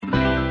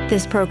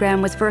This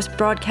program was first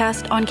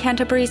broadcast on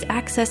Canterbury's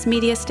access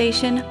media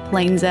station,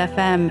 Plains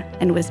FM,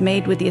 and was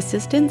made with the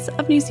assistance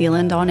of New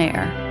Zealand On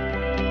Air.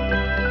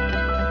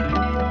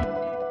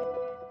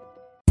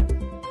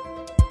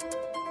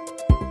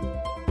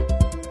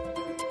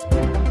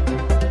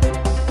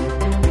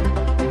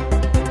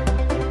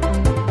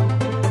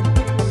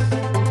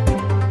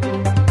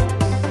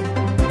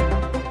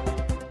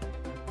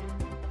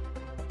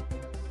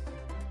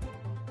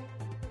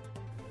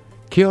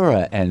 Kia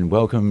ora and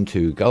welcome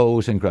to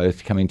Goals and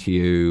Growth, coming to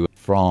you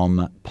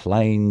from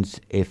Plains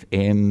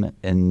FM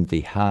in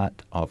the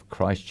heart of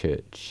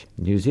Christchurch,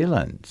 New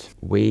Zealand.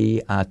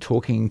 We are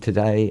talking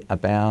today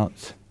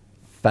about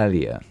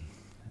failure.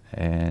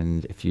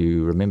 And if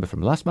you remember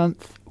from last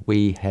month,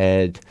 we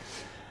had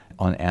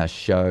on our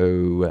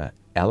show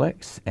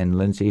Alex and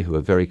Lindsay, who were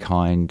very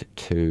kind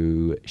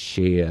to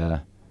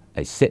share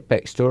a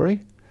setback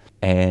story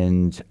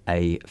and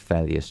a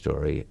failure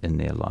story in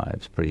their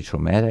lives. Pretty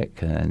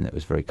traumatic, and it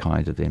was very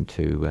kind of them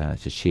to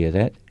share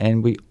that.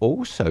 And we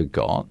also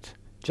got,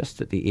 just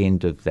at the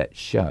end of that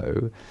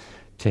show,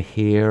 to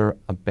hear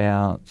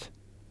about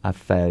a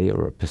failure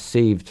or a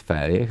perceived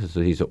failure, because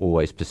these are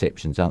always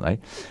perceptions, aren't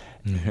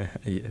they?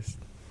 Yes.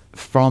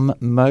 From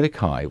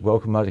Mordecai.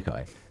 Welcome,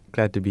 Mordecai.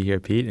 Glad to be here,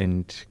 Pete,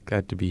 and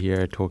glad to be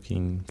here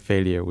talking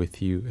failure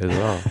with you as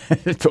well.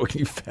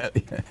 Talking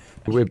failure.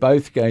 We're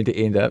both going to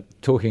end up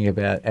talking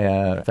about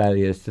our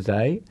failures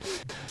today.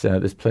 So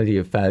there's plenty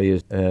of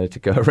failures to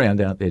go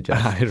around out there,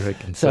 Josh. I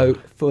reckon so. So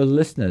for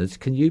listeners,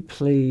 can you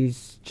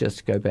please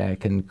just go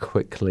back and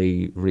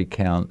quickly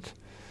recount?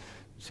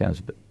 Sounds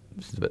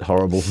a bit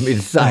horrible for me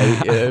to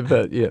say,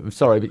 but yeah, I'm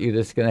sorry, but you're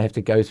just going to have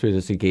to go through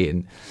this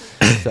again.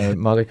 So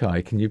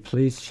Mordecai, can you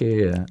please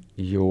share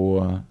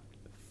your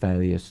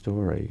failure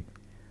story?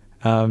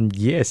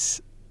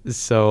 Yes.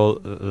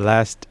 So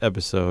last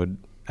episode,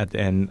 at the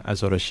end, I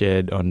sort of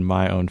shared on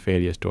my own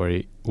failure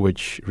story,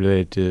 which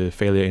related to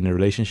failure in a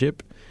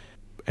relationship.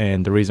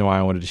 And the reason why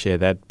I wanted to share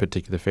that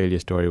particular failure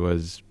story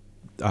was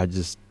I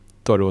just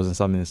thought it wasn't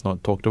something that's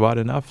not talked about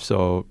enough.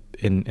 So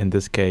in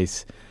this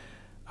case,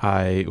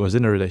 I was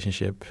in a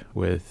relationship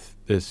with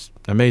this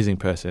amazing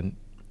person,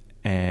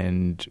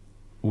 and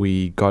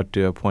we got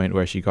to a point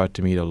where she got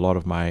to meet a lot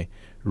of my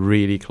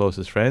really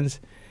closest friends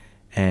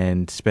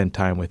and spent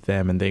time with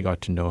them, and they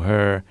got to know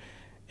her,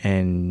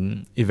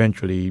 and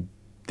eventually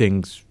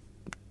things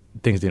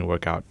didn't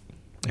work out,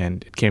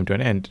 and it came to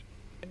an end.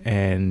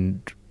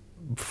 And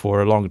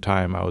for a long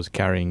time I was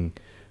carrying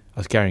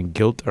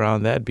guilt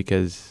around that,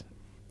 because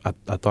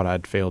I thought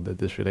I'd failed at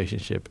this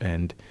relationship,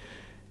 and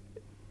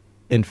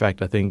in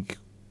fact I think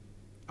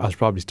I was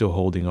probably still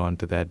holding on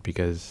to that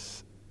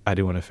because I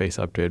didn't want to face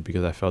up to it,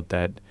 because I felt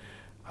that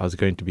I was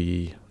going to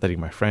be letting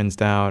my friends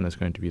down, I was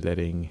going to be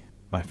letting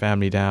my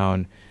family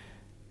down,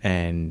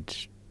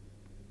 and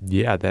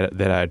yeah,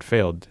 that I had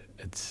failed.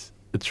 It's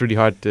really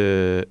hard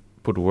to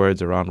put words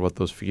around what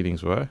those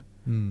feelings were,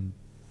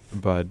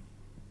 but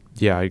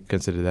yeah, I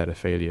consider that a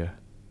failure.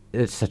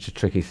 It's such a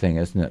tricky thing,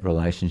 isn't it?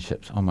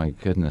 Relationships. Oh my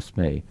goodness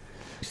me!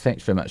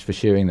 Thanks very much for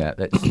sharing that.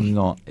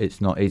 It's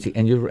not easy,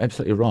 and you're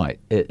absolutely right.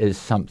 It is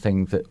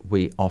something that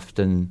we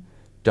often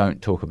don't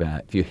talk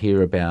about. If you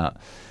hear about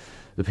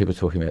the people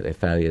talking about their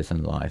failures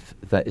in life,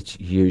 that it's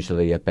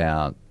usually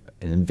about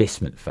an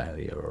investment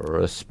failure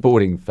or a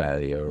sporting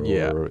failure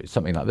or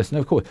something like this. And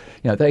of course,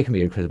 they can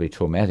be incredibly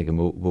traumatic, and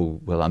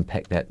we'll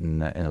unpack that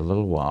in a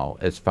little while,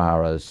 as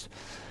far as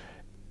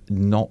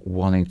not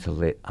wanting to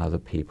let other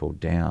people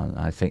down.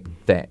 I think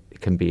that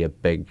can be a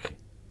big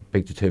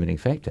determining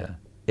factor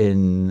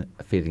in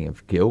a feeling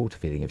of guilt, a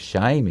feeling of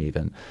shame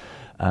even,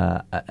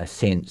 a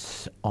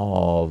sense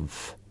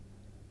of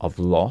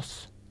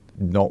loss,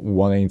 not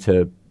wanting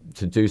to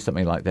do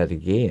something like that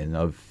again,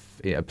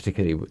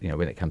 particularly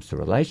when it comes to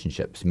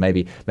relationships.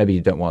 Maybe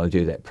you don't want to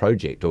do that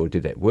project or do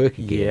that work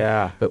again.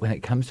 Yeah. But when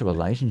it comes to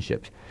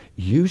relationships,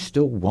 you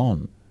still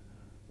want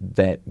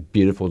that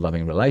beautiful,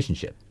 loving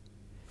relationship,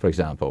 for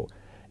example.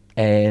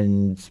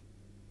 And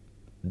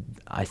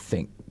I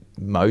think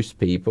most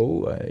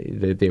people,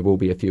 there will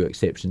be a few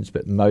exceptions,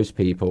 but most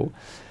people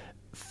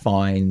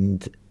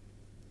find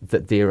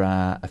that there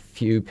are a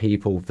few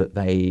people that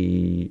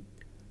they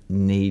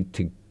need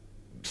to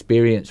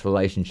experience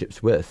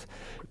relationships with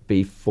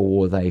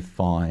before they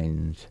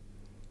find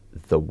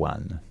the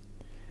one.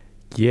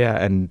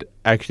 Yeah, and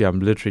actually I'm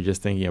literally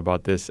just thinking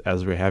about this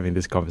as we're having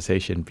this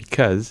conversation,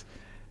 because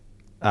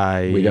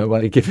we don't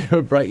want to give you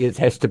a break. It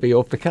has to be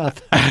off the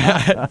cuff.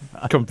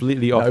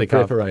 Completely off the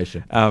cuff. No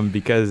preparation.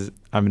 Because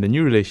I'm in a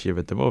new relationship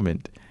at the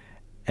moment.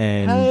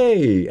 And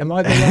hey, am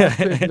I the last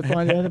person to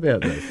find out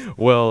about this?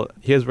 Well,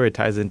 here's where it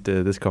ties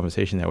into this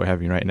conversation that we're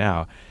having right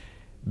now,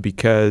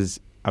 because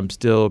I'm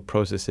still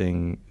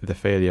processing the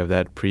failure of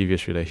that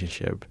previous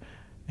relationship,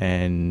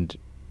 and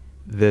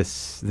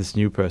this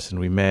new person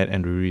we met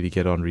and we really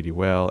get on really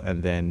well,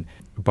 and then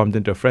bumped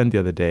into a friend the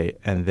other day,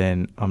 and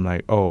then I'm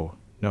like, oh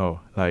no,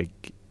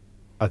 like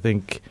I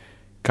think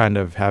kind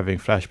of having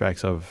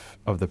flashbacks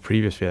of the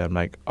previous failure. I'm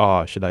like,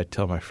 oh, should I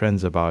tell my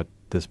friends about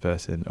this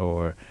person,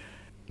 or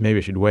maybe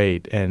I should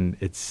wait? And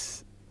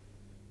it's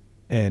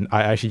And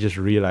I actually just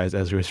realized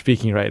as we were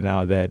speaking right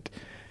now that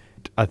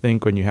I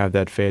think when you have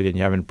that failure and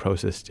you haven't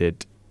processed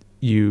it,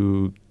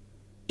 you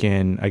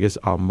can, I guess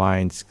our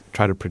minds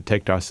try to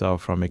protect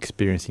ourselves from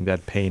experiencing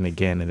that pain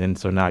again. And then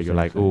so now you're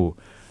like, oh,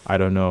 I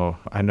don't know.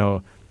 I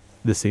know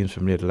this seems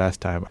familiar the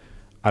last time.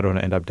 I don't want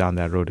to end up down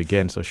that road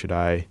again. So should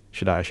I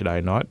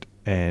not?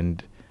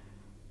 And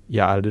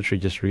yeah, I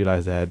literally just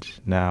realized that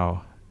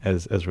now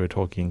as we're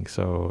talking.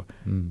 So,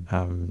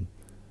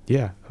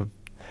 yeah.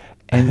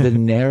 And the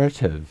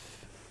narrative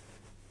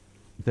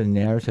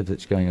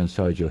that's going on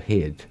inside your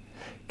head,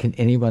 can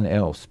anyone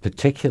else,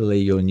 particularly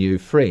your new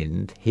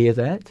friend, hear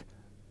that?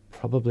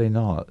 Probably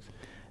not.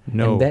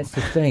 No. And that's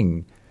the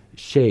thing.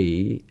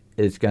 She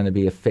is going to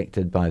be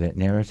affected by that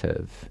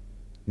narrative.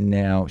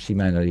 Now, she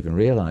may not even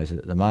realize it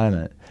at the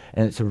moment.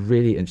 And it's a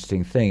really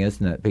interesting thing,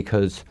 isn't it?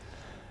 Because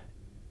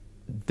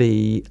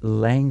the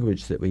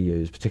language that we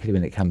use, particularly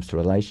when it comes to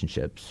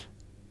relationships,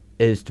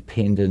 is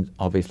dependent,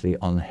 obviously,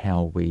 on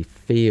how we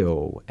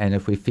feel. And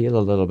if we feel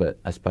a little bit,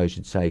 I suppose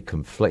you'd say,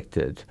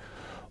 conflicted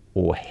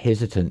or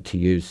hesitant to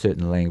use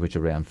certain language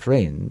around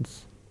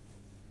friends,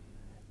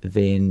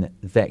 then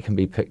that can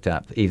be picked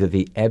up, either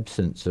the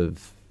absence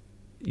of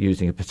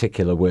using a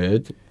particular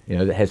word,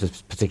 that has a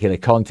particular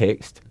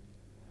context.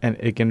 And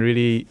it can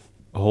really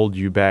hold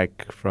you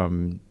back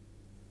from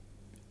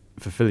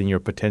fulfilling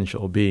your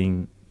potential,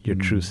 being your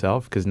true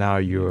self, because now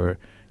you're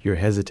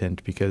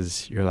hesitant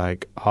because you're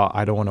like, oh,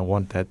 I don't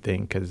want that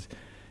thing, because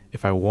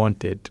if I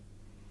want it,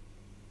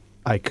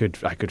 I could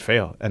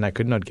fail and I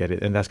could not get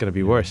it, and that's going to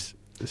be worse.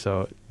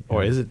 So,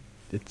 or is it?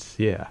 It's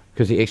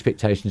because the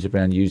expectations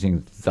around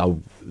using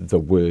the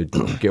word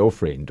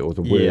girlfriend or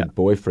the word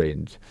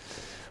boyfriend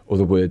or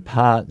the word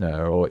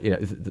partner, or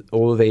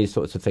all of these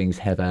sorts of things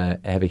have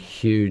a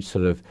huge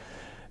sort of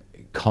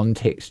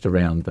context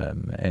around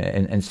them,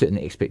 and certain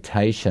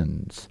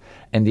expectations,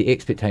 and the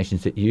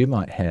expectations that you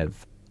might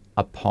have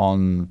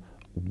upon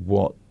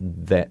what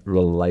that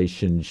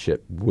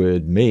relationship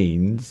word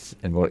means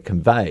and what it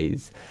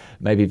conveys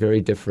may be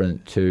very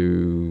different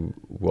to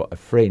what a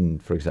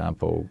friend, for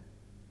example,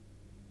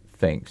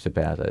 thinks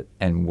about it,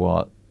 and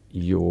what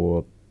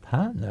your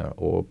partner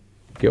or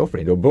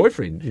girlfriend or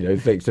boyfriend,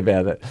 thinks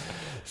about it.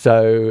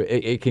 So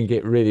it can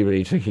get really,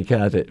 really tricky,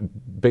 can't it?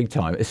 Big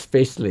time,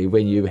 especially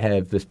when you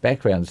have this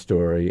background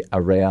story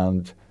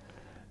around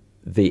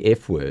the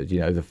F word,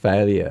 the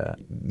failure,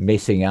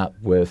 messing up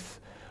with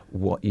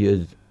what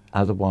you'd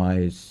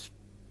otherwise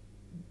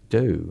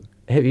do.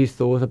 Have you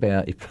thought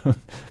about, you're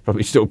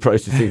probably still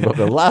processing what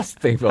the last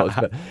thing was,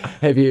 but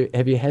have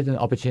you had an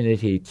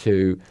opportunity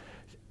to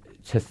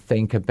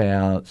think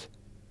about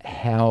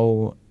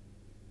how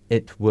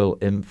it will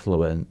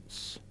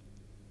influence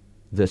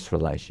this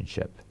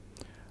relationship?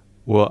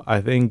 Well,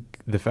 I think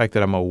the fact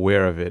that I'm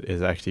aware of it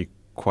is actually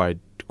quite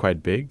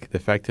big. The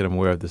fact that I'm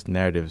aware of this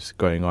narrative is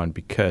going on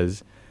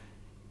because,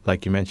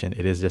 like you mentioned,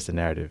 it is just a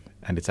narrative,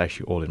 and it's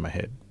actually all in my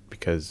head,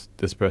 because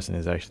this person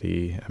is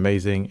actually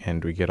amazing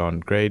and we get on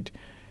great,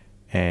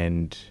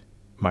 and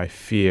my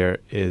fear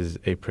is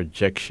a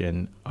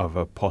projection of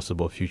a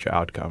possible future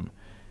outcome,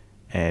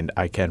 and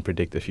I can't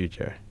predict the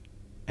future,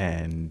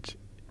 and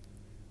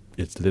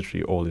it's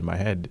literally all in my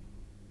head.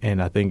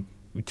 And I think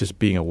just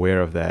being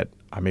aware of that,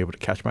 I'm able to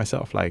catch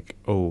myself like,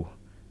 oh,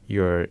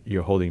 you're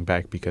holding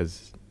back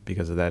because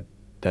of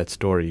that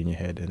story in your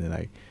head, and then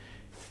like,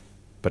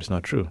 but it's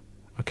not true.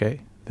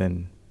 Okay,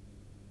 then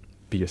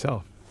be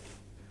yourself.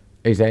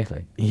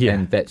 Exactly. Yeah.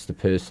 And that's the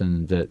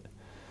person that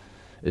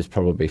is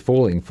probably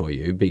falling for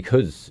you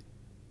because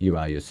you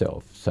are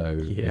yourself. So,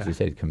 as you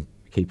said,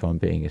 keep on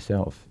being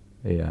yourself.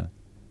 Yeah.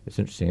 It's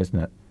interesting, isn't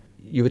it?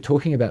 You were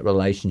talking about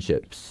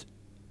relationships,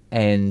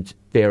 and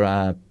there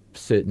are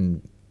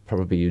certain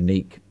probably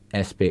unique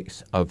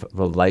aspects of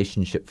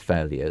relationship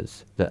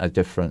failures that are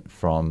different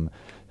from,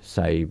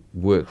 say,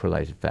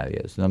 work-related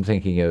failures. And I'm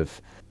thinking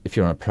of, if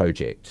you're on a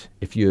project,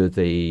 if you're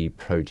the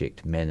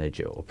project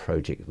manager or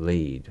project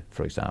lead,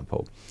 for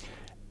example,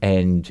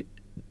 and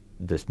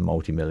this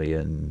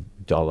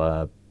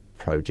multi-million-dollar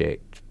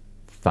project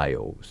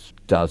fails,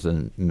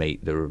 doesn't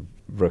meet the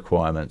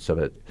requirements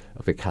of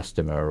the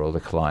customer or the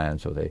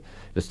client or the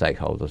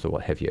stakeholders or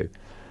what have you,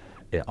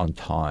 on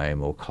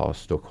time or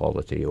cost or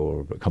quality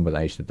or a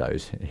combination of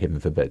those, heaven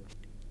forbid.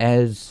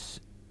 As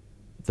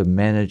the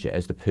manager,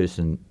 as the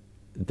person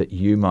that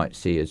you might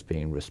see as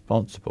being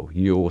responsible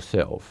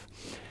yourself,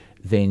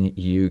 then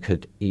you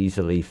could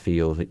easily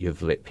feel that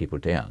you've let people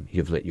down.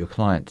 You've let your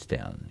clients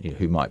down,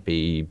 who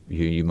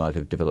you might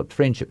have developed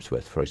friendships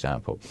with, for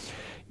example.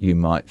 You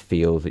might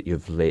feel that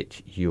you've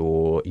let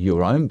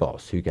your own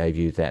boss, who gave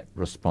you that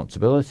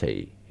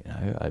responsibility,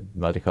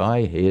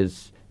 Mordecai,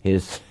 here's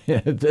this,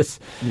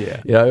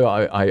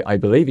 I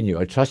believe in you,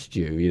 I trust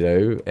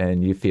you,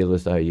 and you feel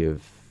as though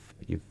you've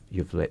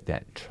let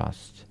that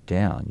trust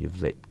down.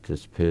 You've let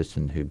this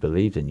person who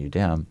believed in you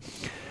down.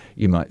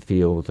 You might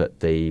feel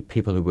that the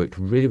people who worked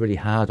really, really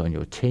hard on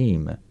your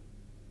team,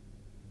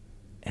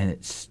 and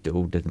it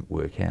still didn't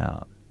work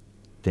out,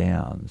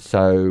 down.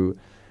 So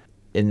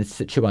in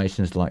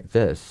situations like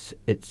this,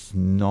 it's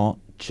not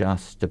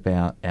just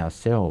about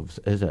ourselves,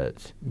 is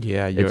it?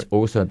 Yeah, it's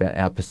also about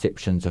our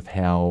perceptions of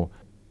how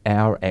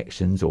our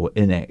actions or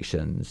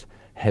inactions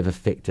have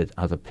affected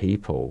other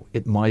people.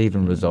 It might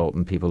even result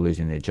in people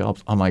losing their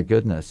jobs. Oh my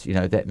goodness,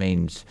 that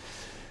means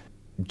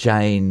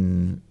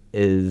Jane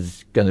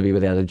is going to be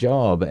without a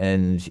job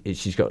and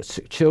she's got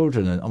sick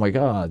children, and oh my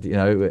God,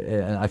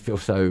 and I feel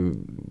so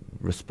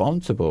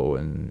responsible,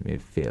 and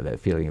that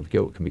feeling of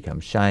guilt can become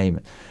shame,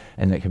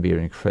 and that can be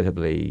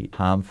incredibly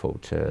harmful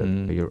to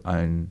your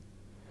own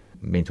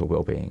mental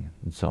well-being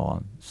and so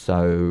on.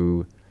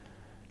 So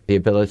the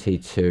ability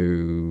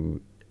to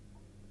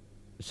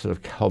sort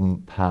of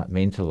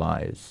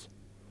compartmentalize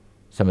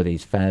some of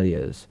these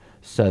failures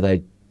so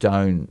they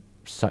don't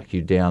suck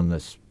you down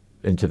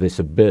into this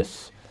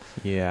abyss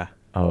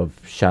of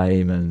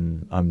shame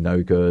and I'm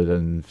no good,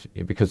 and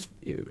because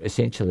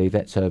essentially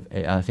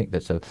I think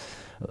that's a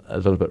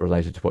little bit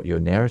related to what your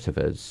narrative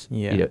is.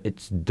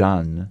 It's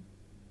done.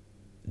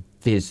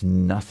 There's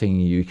nothing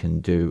you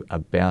can do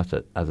about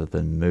it other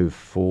than move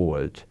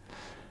forward.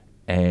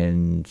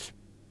 And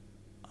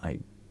I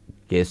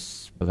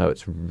guess, although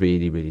it's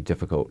really, really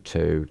difficult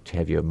to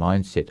have your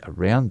mindset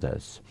around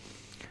this,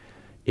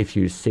 if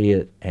you see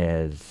it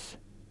as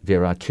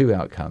there are two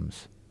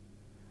outcomes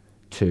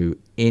to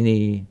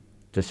any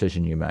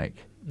decision you make,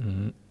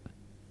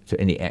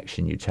 to any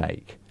action you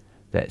take,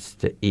 that's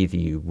that either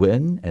you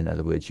win, in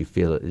other words, you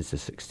feel it is a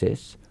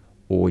success,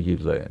 or you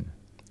learn.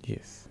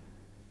 Yes.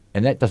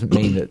 And that doesn't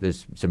mean that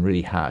there's some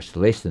really harsh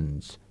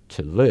lessons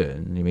to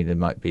learn. I mean, there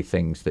might be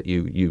things that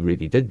you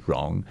really did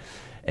wrong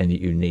and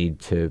that you need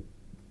to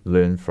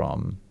learn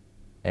from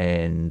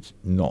and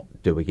not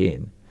do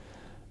again.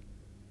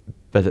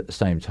 But at the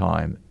same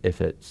time, if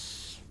you're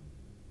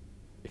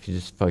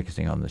just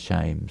focusing on the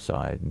shame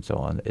side and so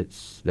on,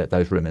 it's that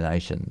those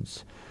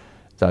ruminations,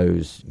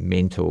 those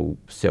mental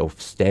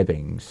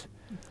self-stabbings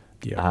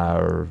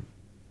are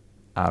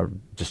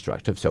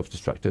destructive,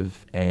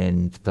 self-destructive,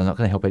 and they're not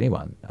going to help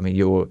anyone. I mean,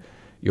 your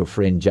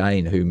friend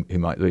Jane, who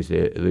might lose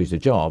a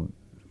job,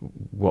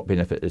 what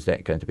benefit is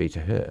that going to be to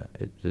her?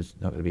 There's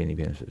not going to be any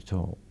benefit at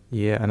all.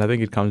 Yeah, and I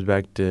think it comes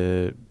back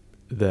to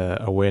the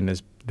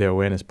awareness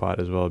part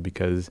as well,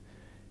 because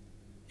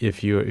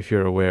if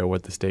you're aware of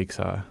what the stakes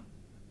are,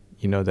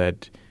 you know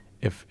that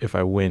if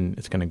I win,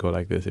 it's going to go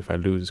like this. If I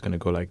lose, it's going to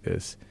go like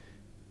this.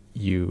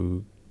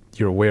 You're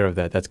aware of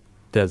that.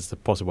 That's a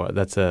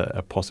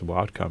possible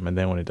outcome. And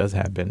then when it does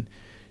happen,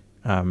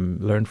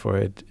 learn for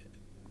it,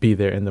 be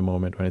there in the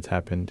moment when it's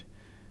happened,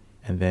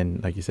 and then,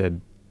 like you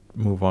said,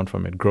 move on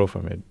from it, grow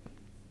from it,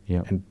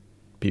 and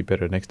be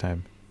better next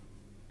time.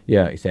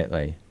 Yeah,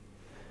 exactly.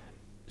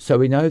 So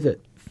we know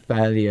that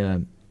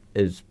failure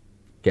is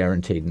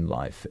guaranteed in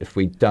life. If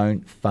we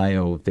don't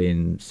fail,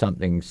 then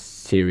something's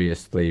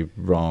seriously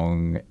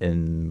wrong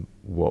in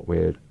what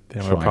we're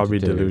then trying we're probably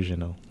to do.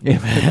 Delusional.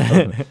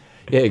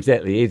 Yeah,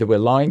 exactly. Either we're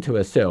lying to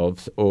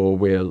ourselves or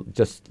we're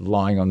just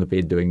lying on the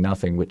bed doing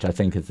nothing, which I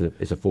think is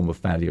a form of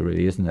failure,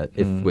 really, isn't it?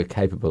 If we're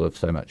capable of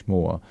so much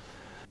more.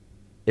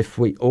 If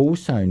we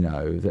also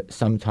know that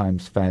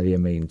sometimes failure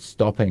means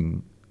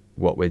stopping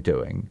what we're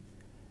doing,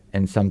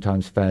 and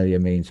sometimes failure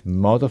means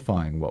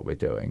modifying what we're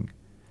doing,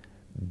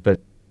 but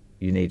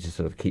you need to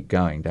sort of keep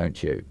going,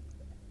 don't you?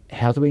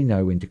 How do we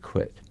know when to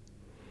quit?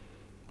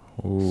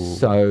 Ooh.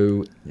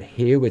 So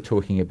here we're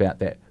talking about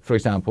that. For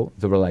example,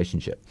 the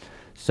relationship.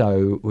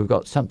 So we've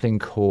got something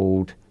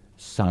called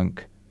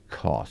sunk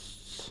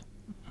costs.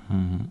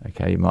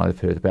 Okay, you might have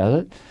heard about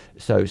it.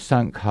 So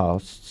sunk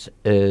costs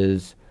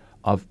is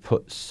I've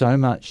put so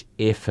much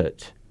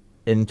effort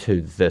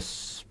into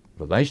this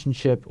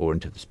relationship or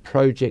into this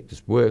project,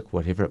 this work,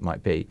 whatever it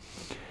might be,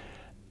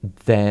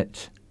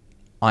 that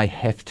I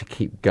have to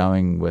keep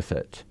going with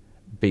it,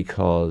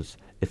 because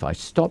if I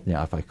stop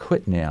now, if I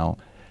quit now,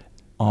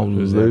 I'll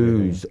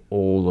lose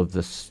all of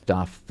the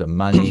stuff, the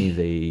money,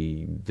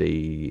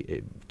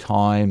 the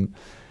time,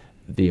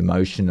 the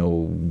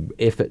emotional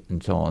effort,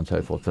 and so on and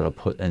so forth that I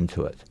put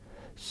into it.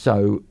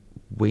 So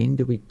when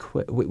do we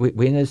quit?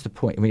 When is the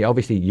point? I mean,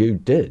 obviously you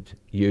did.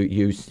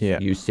 You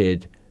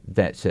said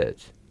that's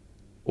it,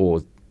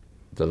 or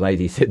the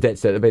lady said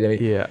that's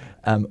it.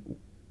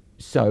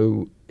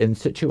 So in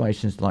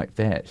situations like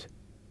that,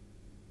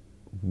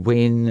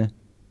 when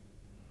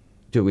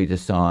do we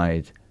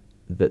decide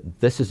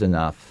that this is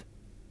enough,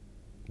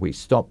 we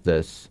stop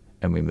this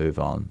and we move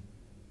on?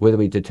 Whether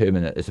we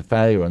determine it as a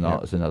failure or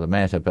not is another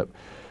matter, but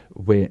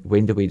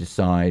when do we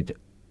decide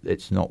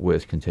it's not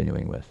worth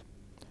continuing with?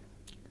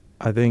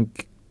 I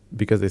think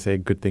because they say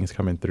good things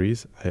come in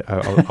threes,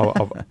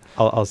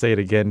 I'll say it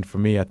again. For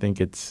me, I think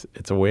it's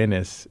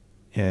awareness,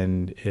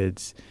 and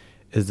is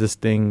this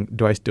thing,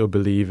 do I still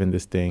believe in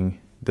this thing?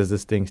 Does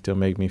this thing still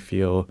make me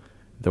feel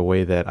the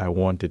way that I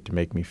want it to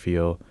make me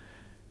feel?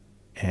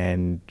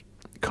 And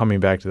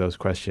coming back to those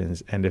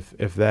questions, and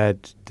if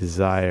that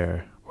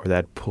desire or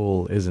that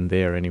pull isn't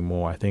there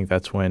anymore, I think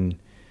that's when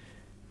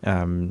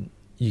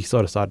you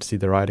sort of start to see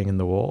the writing in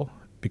the wall,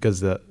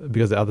 because the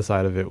other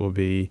side of it will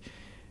be,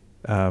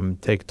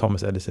 Take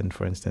Thomas Edison,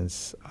 for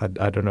instance. I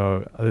don't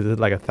know,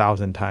 like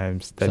 1,000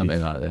 times.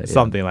 Something like that. Yeah.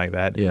 Something like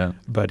that. Yeah.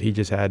 But he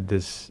just had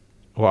this,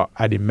 well,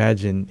 I'd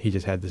imagine he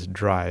just had this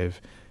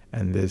drive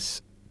and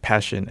this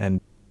passion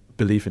and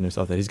belief in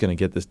himself that he's going to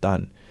get this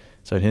done.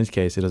 So in his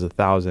case, it was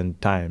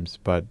 1,000 times.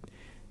 But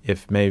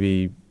if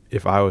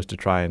I was to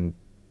try and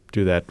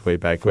do that way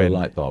back For when. a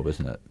light bulb,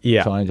 isn't it?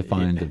 Yeah. Trying to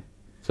find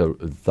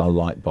the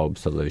light bulb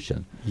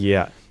solution.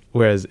 Yeah.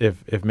 Whereas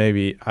if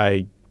maybe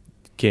I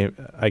came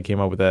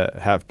up with a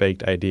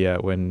half-baked idea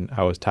when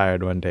I was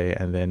tired one day,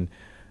 and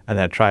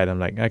I tried. I'm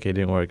like, okay, it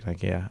didn't work.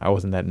 Like, yeah, I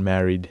wasn't that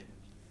married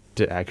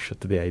to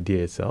the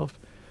idea itself.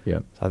 Yeah.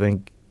 So I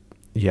think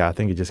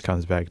it just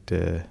comes back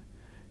to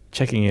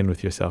checking in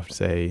with yourself to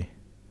say,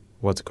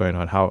 what's going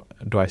on? How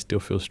do I still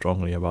feel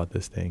strongly about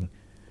this thing?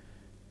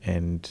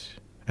 And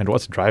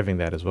what's driving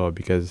that as well?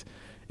 Because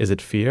is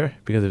it fear?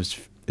 Because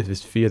if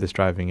it's fear that's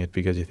driving it,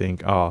 because you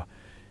think, oh,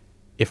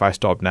 if I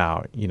stop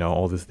now,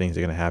 all these things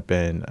are going to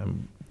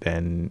happen,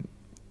 then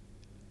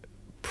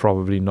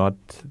probably not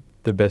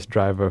the best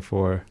driver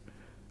for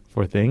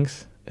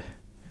things.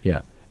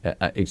 Yeah,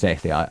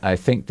 exactly. I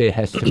think there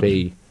has to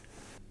be,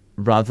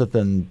 rather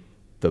than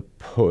the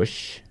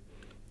push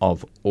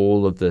of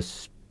all of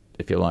this,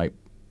 if you like,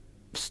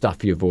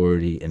 stuff you've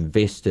already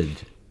invested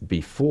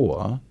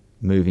before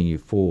moving you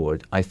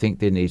forward, I think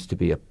there needs to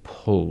be a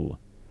pull.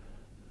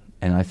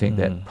 And I think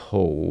that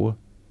pull,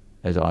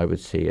 as I would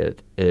see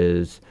it,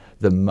 is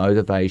the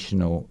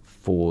motivational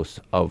force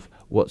of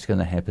what's going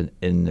to happen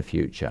in the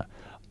future.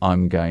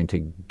 I'm going to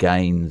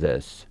gain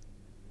this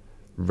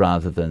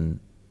rather than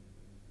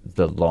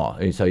the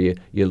loss. So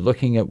you're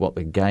looking at what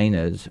the gain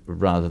is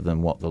rather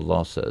than what the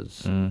loss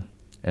is. And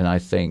I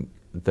think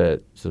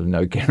that sort of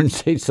no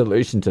guaranteed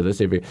solution to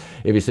this.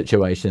 Every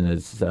situation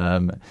is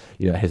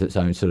has its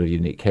own sort of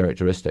unique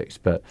characteristics.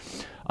 But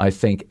I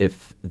think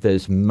if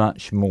there's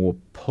much more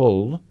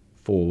pull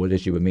forward,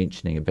 as you were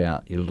mentioning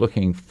about, you're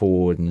looking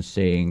forward and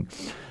seeing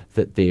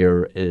that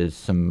there is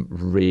some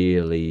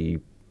really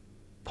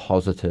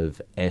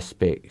positive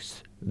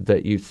aspects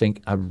that you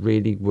think are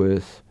really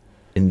worth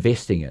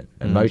investing in,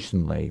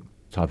 emotionally,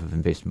 type of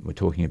investment we're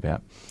talking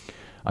about.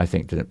 I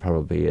think that it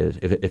probably is.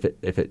 If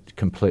it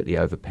completely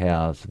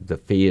overpowers the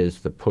fears,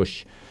 the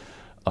push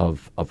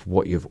of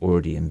what you've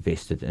already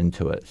invested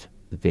into it,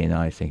 then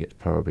I think it's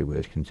probably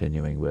worth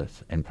continuing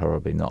with, and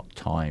probably not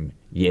time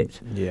yet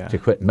to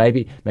quit.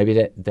 Maybe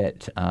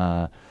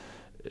that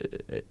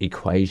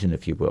equation,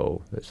 if you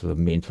will, that sort of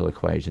mental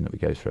equation that we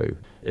go through,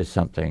 is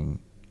something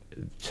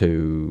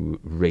to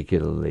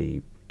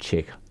regularly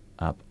check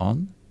up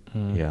on.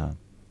 Yeah.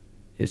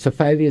 So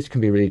failures can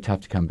be really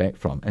tough to come back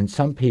from, and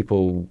some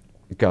people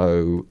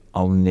go,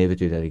 I'll never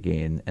do that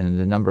again. And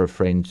the number of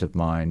friends of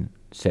mine,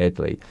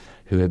 sadly,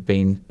 who have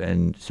been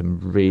in some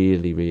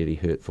really, really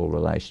hurtful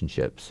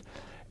relationships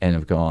and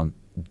have gone,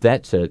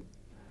 that's it.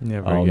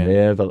 I'll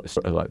never,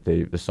 like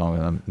the song,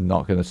 and I'm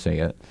not going to sing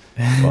it.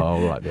 Well,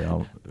 all right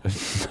then,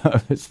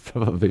 it's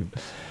probably,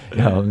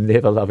 I'll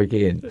never love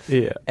again.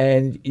 Yeah.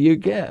 And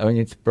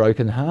it's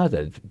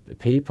broken-hearted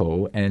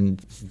people, and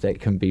that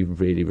can be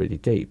really, really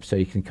deep. So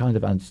you can kind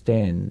of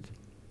understand,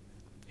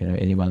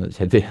 anyone that's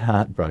had their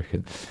heart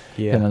broken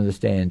can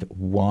understand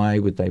why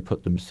would they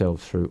put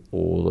themselves through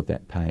all of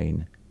that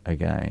pain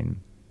again.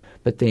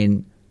 But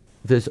then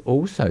there's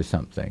also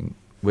something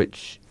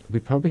which we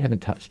probably haven't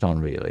touched on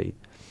really,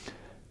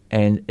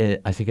 and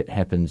I think it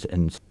happens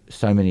in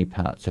so many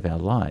parts of our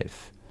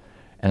life.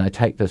 And I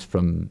take this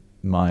from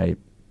my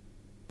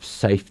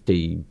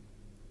safety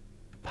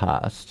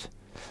past,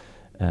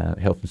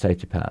 health and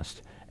safety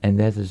past, and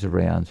that is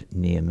around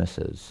near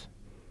misses.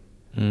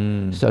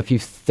 So if you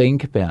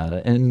think about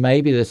it, and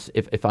maybe this,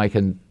 if I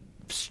can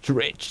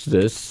stretch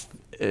this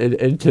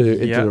into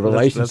the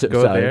relationship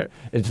zone,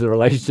 into the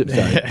relationship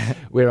zone,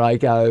 where I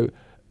go,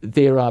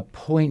 there are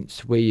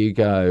points where you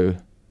go,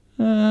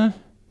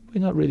 we're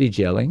not really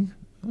gelling.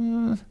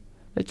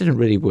 That didn't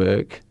really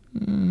work.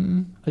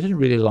 I didn't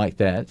really like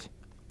that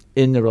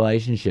in the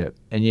relationship.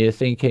 And you're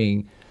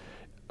thinking,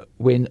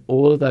 when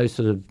all of those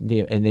sort of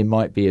and there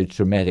might be a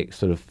dramatic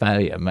sort of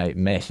failure,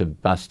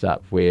 massive bust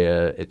up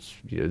where it's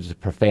there's a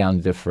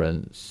profound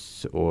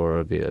difference,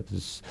 or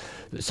there's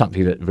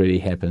something that really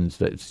happens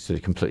that sort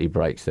of completely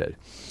breaks it.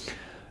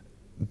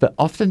 But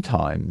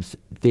oftentimes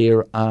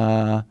there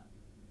are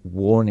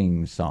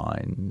warning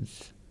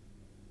signs.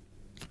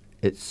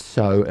 It's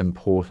so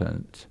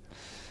important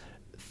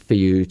for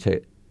you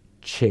to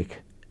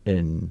check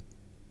in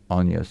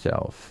on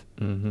yourself,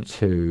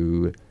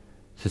 to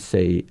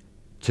see,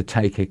 to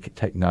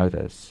take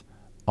notice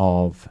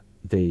of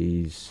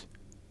these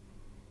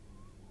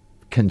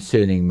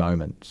concerning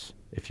moments,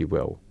 if you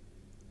will.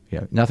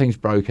 Nothing's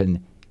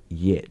broken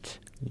yet.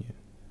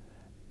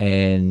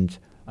 And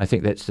I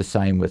think that's the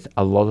same with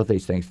a lot of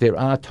these things. There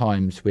are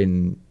times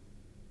when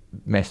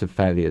massive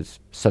failures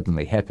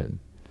suddenly happen,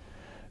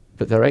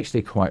 but they're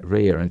actually quite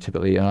rare, and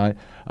typically, I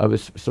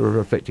was sort of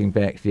reflecting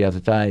back the other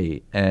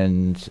day,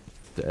 and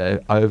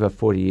over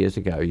 40 years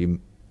ago,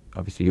 you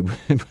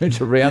weren't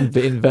around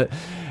then, but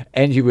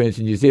and you weren't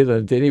in New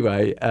Zealand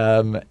anyway.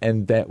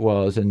 And that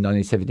was in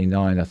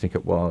 1979, I think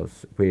it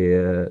was,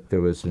 where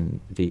there was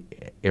the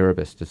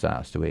Erebus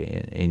disaster, where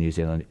in New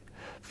Zealand,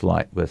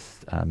 flight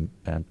with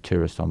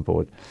tourists on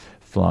board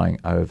flying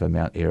over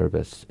Mount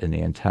Erebus in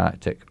the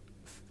Antarctic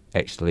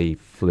actually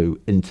flew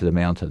into the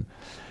mountain.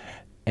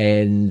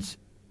 And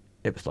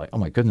it was like, oh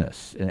my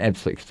goodness, an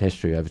absolute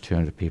catastrophe. Over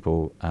 200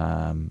 people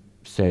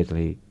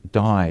sadly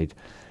died.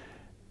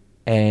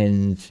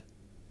 And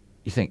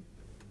you think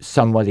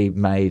somebody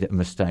made a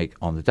mistake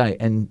on the day.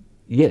 And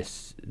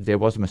yes, there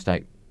was a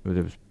mistake.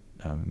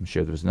 I'm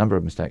sure there was a number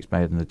of mistakes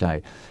made on the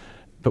day.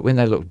 But when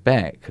they looked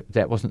back,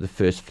 that wasn't the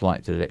first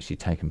flight that had actually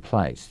taken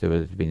place. There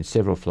had been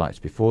several flights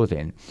before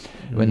then,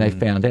 when they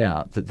found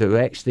out that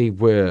there actually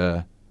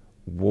were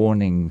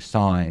warning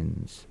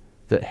signs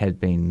that had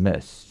been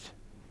missed.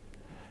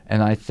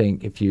 And I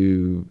think if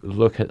you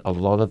look at a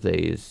lot of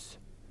these,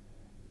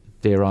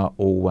 there are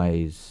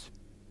always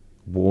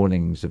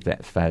warnings of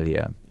that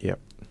failure. Yep.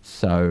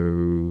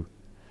 So,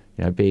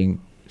 being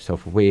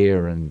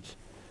self-aware and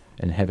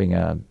having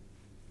I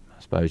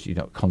suppose you're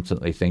not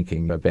constantly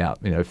thinking about,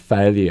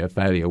 failure,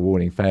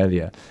 warning,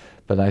 failure.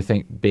 But I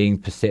think being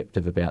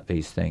perceptive about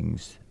these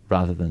things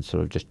rather than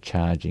sort of just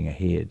charging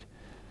ahead,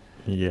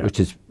 which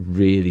is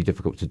really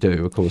difficult to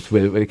do, of course,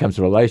 when it comes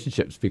to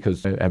relationships,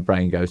 because our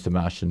brain goes to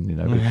mush and,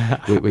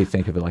 we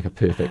think of it like a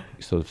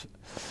perfect sort of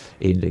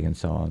ending and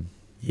so on.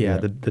 Yeah,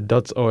 the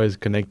dots always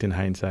connect in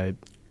hindsight,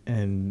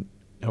 and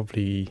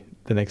hopefully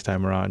the next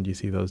time around you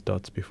see those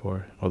dots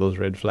before, or those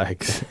red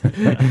flags.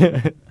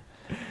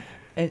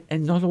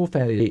 And not all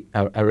failures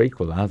are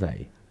equal, are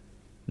they?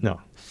 No.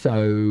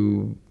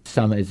 So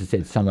some, as I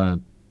said, some are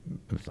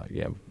it's like,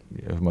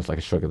 almost like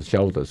a shrug of the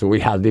shoulders. So we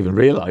hadn't even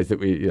realised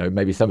that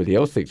maybe somebody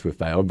else thinks we've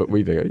failed, but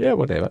we do,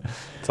 whatever.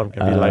 Some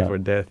can be life or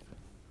death.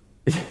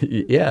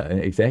 Yeah,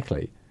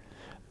 exactly.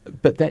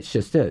 But that's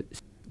just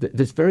it.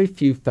 There's very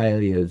few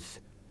failures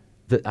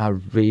that are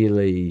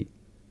really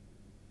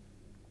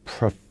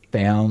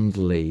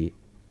profoundly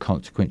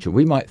consequential.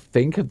 We might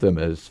think of them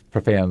as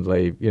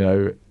profoundly,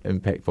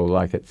 impactful,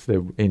 like it's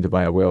the end of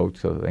our world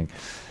sort of thing.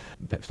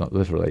 Perhaps not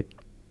literally.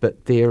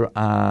 But there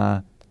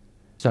are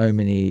so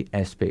many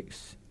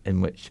aspects in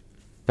which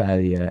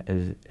failure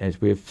is, as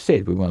we've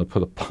said, we want to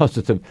put a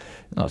positive,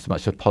 not so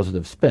much a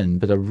positive spin,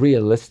 but a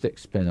realistic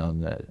spin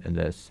on in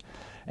this.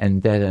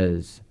 And that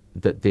is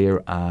that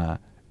there are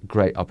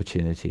great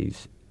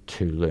opportunities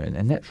to learn.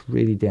 And that's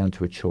really down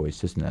to a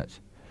choice, isn't it?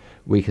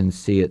 We can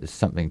see it as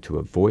something to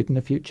avoid in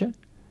the future,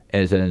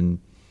 as in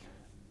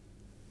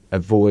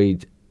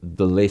avoid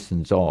the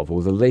lessons of,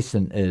 or the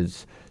lesson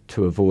is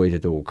to avoid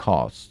at all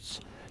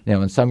costs.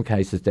 Now, in some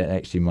cases, that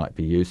actually might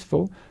be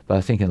useful, but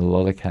I think in a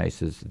lot of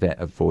cases, that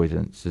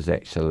avoidance is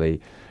it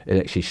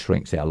actually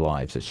shrinks our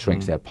lives, it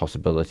shrinks our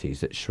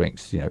possibilities, it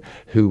shrinks,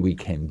 who we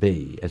can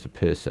be as a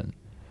person.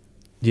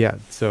 Yeah,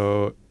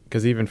 so,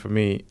 because even for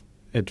me,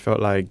 it felt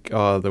like,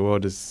 the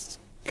world is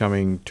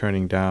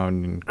turning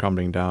down and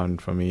crumbling down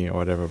for me or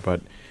whatever,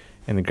 but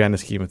in the grander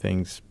scheme of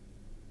things,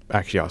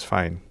 actually I was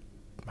fine.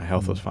 My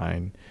health was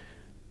fine.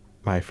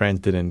 My friends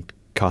didn't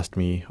cast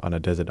me on a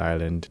desert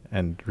island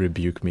and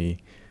rebuke me.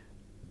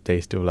 They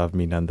still love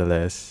me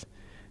nonetheless.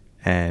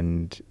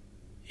 And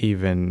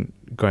even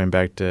going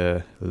back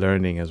to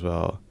learning as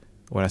well,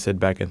 when I sit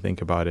back and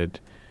think about it,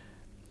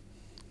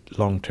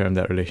 long term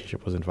that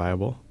relationship wasn't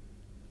viable.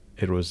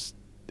 It was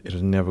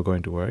never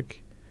going to work.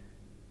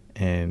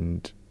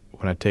 And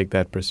when I take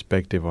that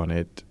perspective on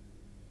it,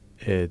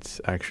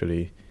 it's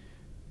actually,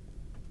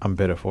 I'm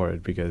better for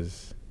it,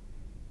 because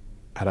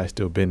had I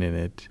still been in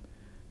it,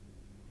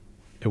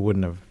 it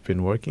wouldn't have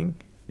been working.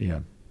 Yeah.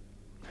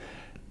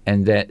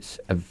 And that's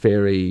a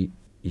very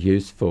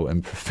useful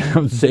and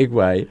profound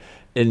segue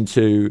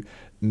into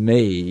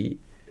me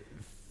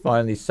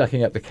finally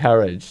sucking up the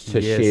courage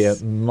to share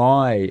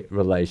my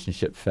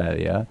relationship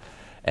failure.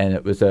 And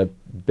it was a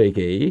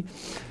biggie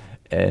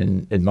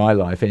in my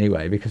life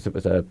anyway, because it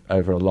was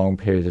over a long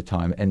period of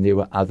time, and there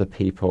were other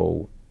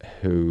people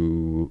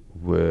who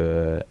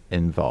were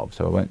involved.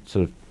 So I won't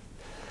sort of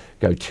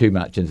go too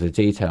much into the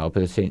detail,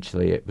 but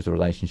essentially it was a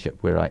relationship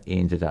where I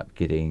ended up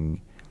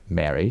getting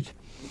married.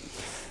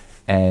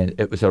 And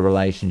it was a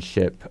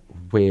relationship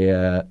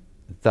where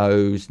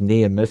those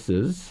near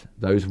misses,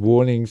 those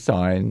warning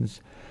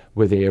signs,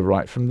 were there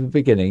right from the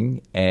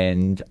beginning,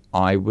 and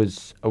I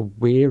was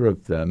aware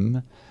of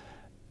them,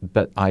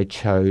 but I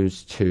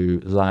chose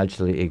to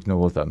largely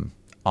ignore them.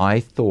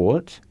 I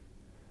thought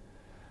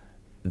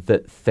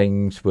that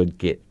things would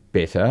get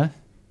better,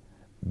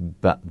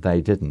 but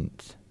they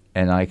didn't.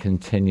 And I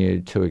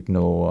continued to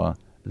ignore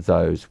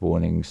those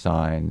warning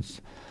signs,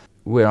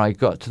 where I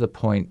got to the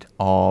point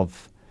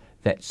of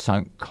that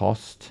sunk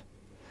cost,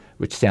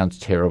 which sounds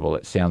terrible.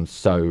 It sounds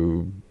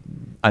so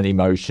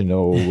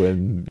unemotional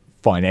and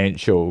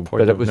financial,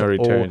 Point but it was no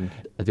return.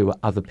 There were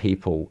other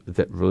people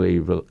that really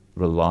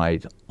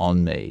relied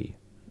on me.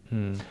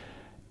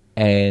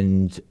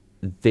 And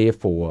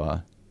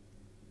therefore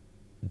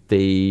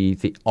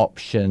the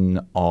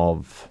option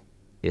of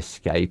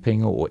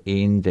escaping or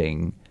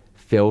ending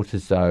felt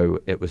as though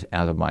it was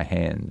out of my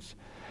hands.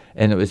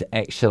 And it was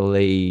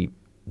actually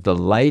the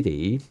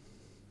lady,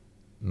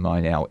 my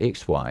now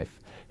ex-wife,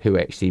 who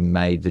actually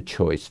made the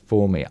choice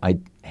for me. I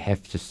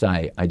have to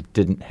say, I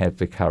didn't have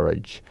the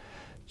courage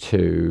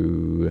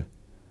to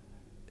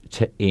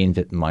end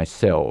it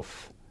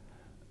myself.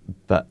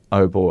 But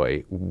oh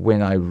boy,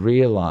 when I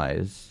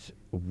realized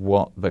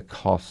what the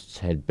costs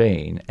had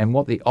been and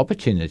what the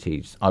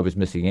opportunities I was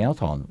missing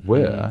out on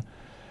were,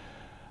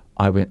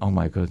 I went, oh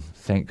my God,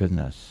 thank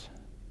goodness.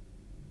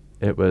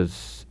 It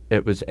was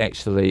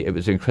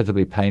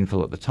incredibly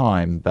painful at the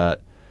time,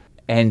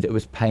 and it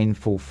was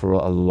painful for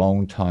a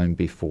long time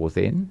before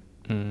then.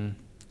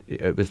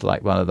 It was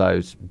like one of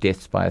those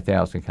deaths by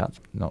 1,000 cuts,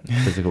 not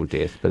physical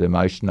death, but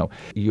emotional.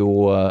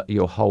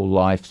 Your whole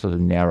life sort of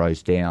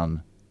narrows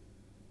down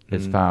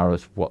as far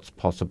as what's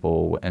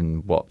possible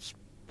and what's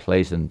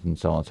pleasant and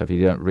so on. So if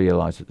you don't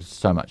realise that there's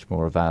so much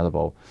more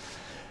available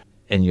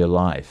in your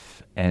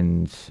life.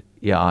 And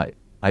yeah,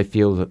 I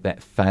feel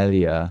that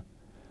failure,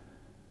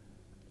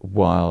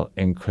 while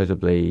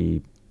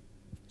incredibly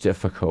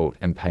difficult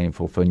and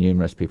painful for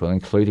numerous people,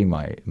 including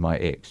my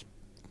ex,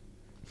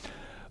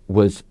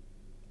 was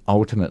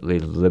ultimately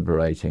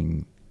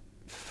liberating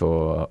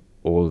for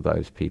all of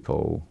those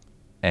people,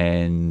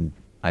 and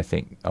I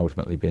think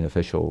ultimately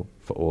beneficial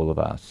for all of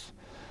us.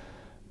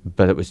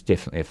 But it was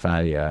definitely a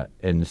failure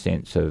in the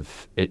sense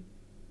of it,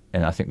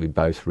 and I think we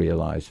both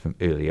realised from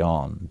early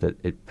on that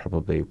it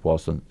probably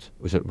was a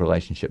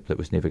relationship that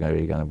was never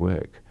really going to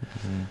work.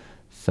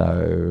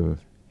 So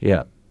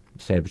yeah,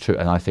 sad but true,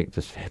 and I think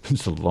this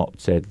happens a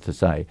lot, sad to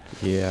say.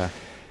 Yeah.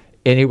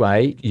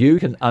 Anyway, you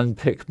can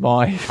unpick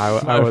my.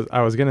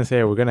 I was gonna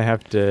say we're gonna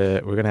have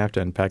to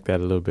unpack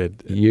that a little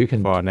bit.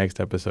 For our next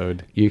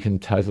episode. You can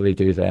totally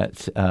do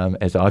that,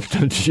 as I've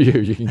done to you.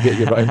 You can get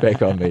your own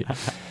back on me.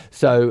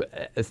 So,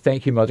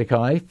 thank you,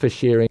 Mordecai, for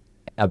sharing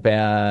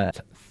about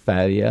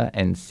failure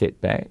and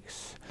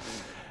setbacks.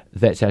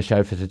 That's our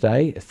show for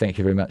today. Thank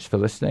you very much for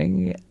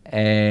listening,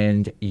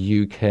 and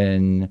you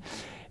can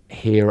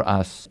hear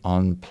us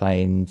on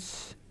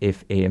Plains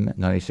FM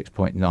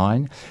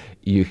 96.9.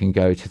 You can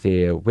go to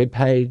their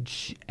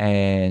webpage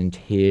and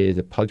hear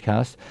the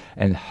podcast,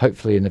 and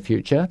hopefully in the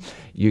future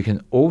you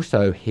can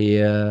also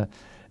hear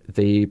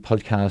the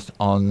podcast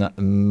on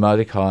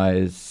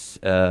Mordecai's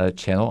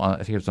channel.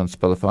 I think it's on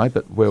Spotify,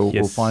 but we'll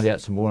find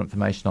out some more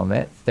information on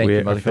that. Thank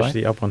you, Mordecai. We're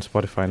officially up on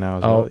Spotify now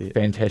as well. Oh,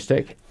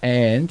 fantastic.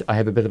 And I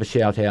have a bit of a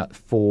shout out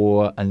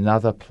for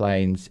another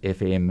Plains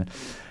FM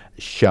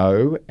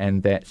show,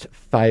 and that's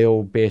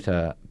Fail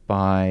Better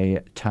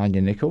by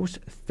Tanya Nichols.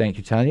 Thank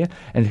you, Tanya.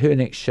 And her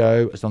next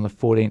show is on the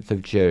 14th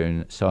of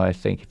June. So I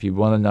think if you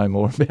want to know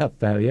more about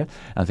failure,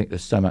 I think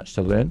there's so much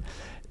to learn,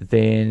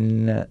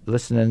 then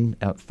listen in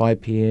at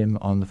 5 p.m.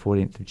 on the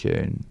 14th of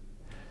June.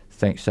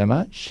 Thanks so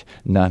much.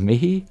 Ngā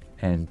mihi,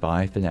 and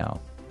bye for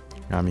now.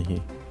 Ngā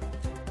mihi.